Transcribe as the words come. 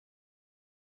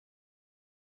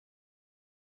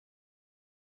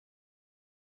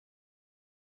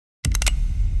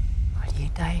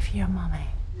way for your mummy.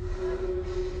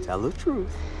 Tell the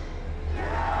truth.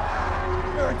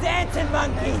 You're a dancing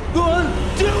monkey! Go on,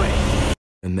 do it!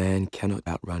 A man cannot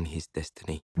outrun his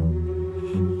destiny.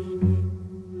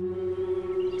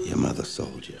 Your mother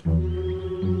sold you.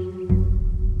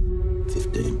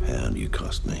 £15 you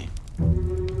cost me.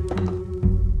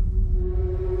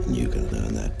 And you can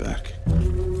learn that back.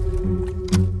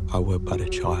 I were but a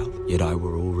child, yet I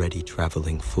were already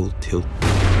travelling full tilt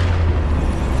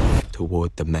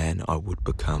toward the man I would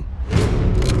become.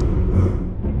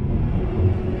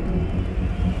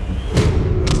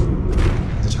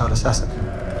 The child assassin.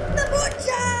 The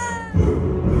butcher!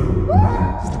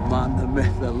 Is the man, the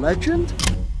myth, the legend?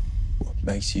 What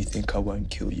makes you think I won't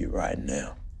kill you right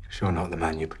now? Sure not the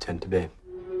man you pretend to be.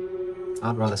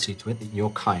 I'd rather see to it that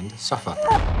your kind suffer.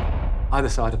 Either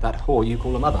side of that whore you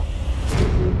call a mother.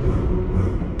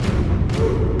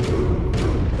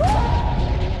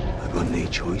 I've got no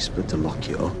choice but to lock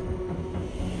you up.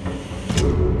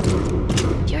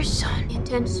 Your son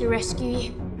intends to rescue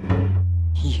you.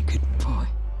 You good boy.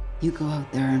 You go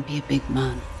out there and be a big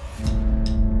man.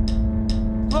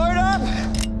 Load up!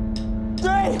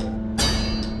 3,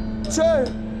 2,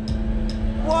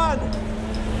 1.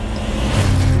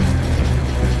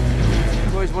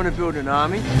 You always want to build an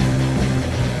army?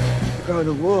 We're going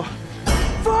to war.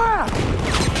 Fire!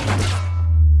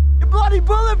 You're bloody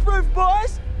bulletproof,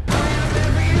 boys!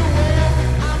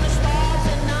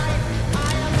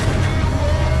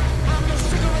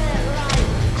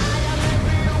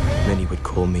 Many would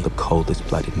call me the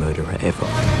coldest-blooded murderer ever.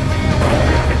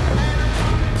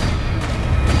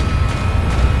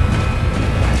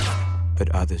 But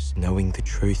others, knowing the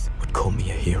truth, would call me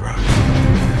a hero.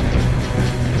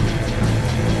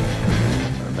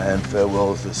 When a man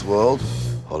farewells this world,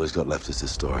 all he's got left is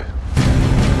his story.